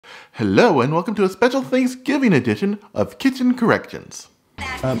Hello and welcome to a special Thanksgiving edition of Kitchen Corrections.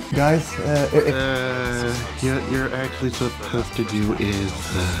 Guys, you're actually supposed to do is...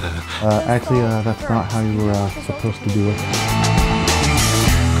 actually, that's not how you were supposed to do it.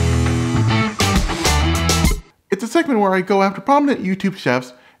 It's a segment where I go after prominent YouTube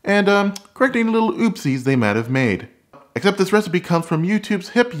chefs and correct any little oopsies they might have made. Except this recipe comes from YouTube's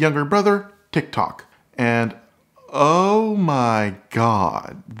hip younger brother, TikTok. And oh my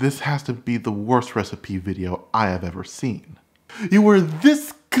god, this has to be the worst recipe video I have ever seen. You were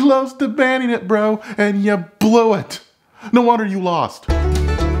this close to banning it, bro, and you blew it. No wonder you lost.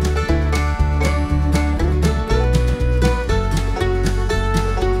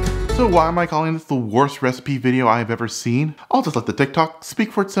 So why am I calling this the worst recipe video I have ever seen? I'll just let the TikTok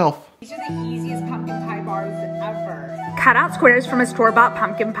speak for itself. These are the easiest pumpkin pie bars ever. Cut out squares from a store-bought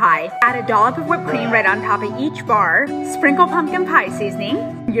pumpkin pie. Add a dollop of whipped cream right on top of each bar. Sprinkle pumpkin pie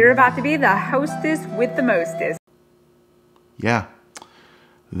seasoning. You're about to be the hostess with the mostest. Yeah,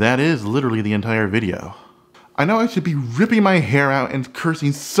 that is literally the entire video. I know I should be ripping my hair out and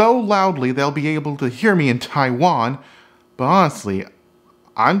cursing so loudly they'll be able to hear me in Taiwan, but honestly,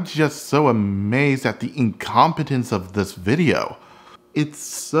 I'm just so amazed at the incompetence of this video. It's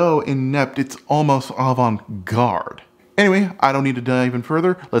so inept, it's almost avant-garde. Anyway, I don't need to dive even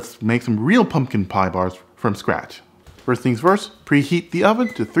further. Let's make some real pumpkin pie bars from scratch. First things first, preheat the oven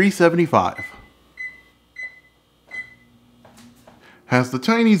to 375. Has the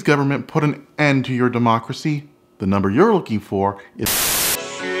Chinese government put an end to your democracy? The number you're looking for is...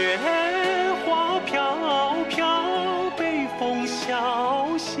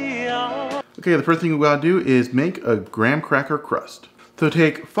 Okay, the first thing we gotta do is make a graham cracker crust. So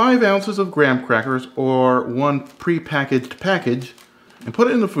take 5 ounces of graham crackers or one pre-packaged package and put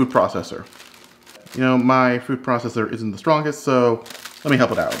it in the food processor. You know, my food processor isn't the strongest, so let me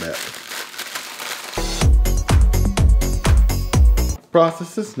help it out a bit.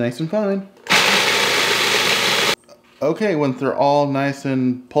 Process this nice and fine. Okay, once they're all nice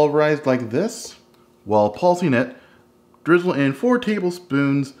and pulverized like this, while pulsing it, drizzle in 4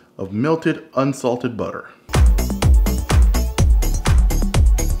 tablespoons of melted unsalted butter.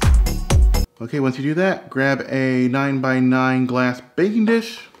 Okay, once you do that, grab a 9x9 glass baking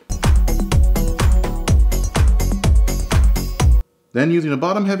dish. Then using a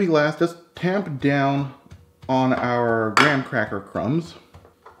bottom heavy glass, just tamp down on our graham cracker crumbs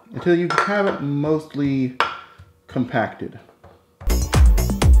until you have it mostly compacted.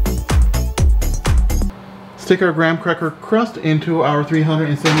 Stick our graham cracker crust into our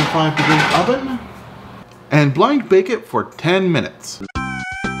 375 degree oven and blind bake it for 10 minutes.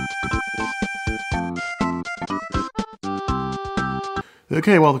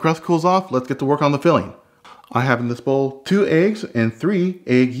 Okay, while the crust cools off, let's get to work on the filling. I have in this bowl 2 eggs and 3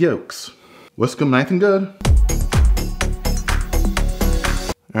 egg yolks. Whisk them nice and good.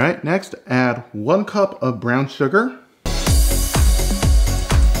 Alright, next add 1 cup of brown sugar,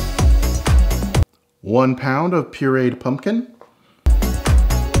 1 pound of pureed pumpkin,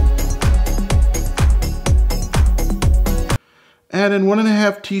 add in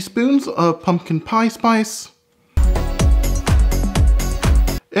 1.5 teaspoons of pumpkin pie spice,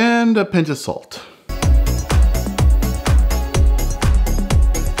 and a pinch of salt.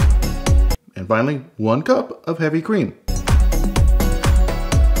 And finally, 1 cup of heavy cream.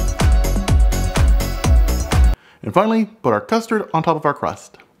 And finally, put our custard on top of our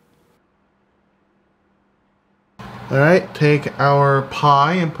crust. Alright, take our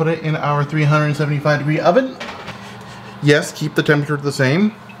pie and put it in our 375 degree oven. Yes, keep the temperature the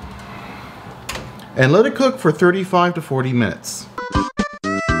same. And let it cook for 35 to 40 minutes.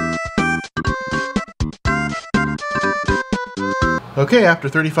 Okay, after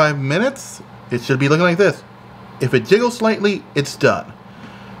 35 minutes, it should be looking like this. If it jiggles slightly, it's done.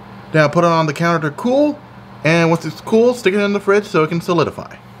 Now put it on the counter to cool. And once it's cool, stick it in the fridge so it can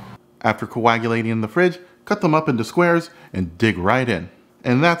solidify. After coagulating in the fridge, cut them up into squares and dig right in.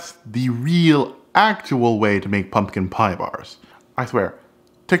 And that's the real, actual way to make pumpkin pie bars. I swear,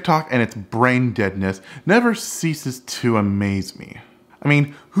 TikTok and its brain deadness never ceases to amaze me. I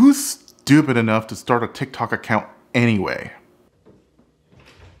mean, who's stupid enough to start a TikTok account anyway?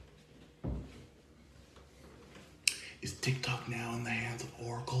 Is TikTok now in the hands of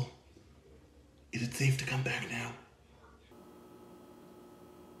Oracle? Is it safe to come back now?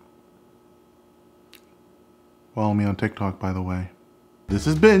 Follow me on TikTok, by the way. This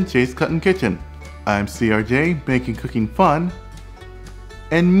has been Chase Cuttin Kitchen. I'm CRJ, making cooking fun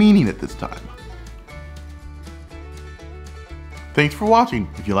and meaning it this time. Thanks for watching.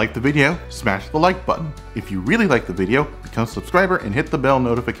 If you liked the video, smash the like button. If you really liked the video, become a subscriber and hit the bell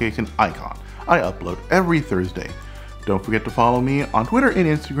notification icon. I upload every Thursday. Don't forget to follow me on Twitter and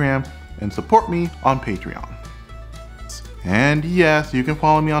Instagram and support me on Patreon. And yes, you can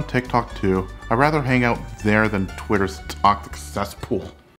follow me on TikTok too. I'd rather hang out there than Twitter's toxic cesspool.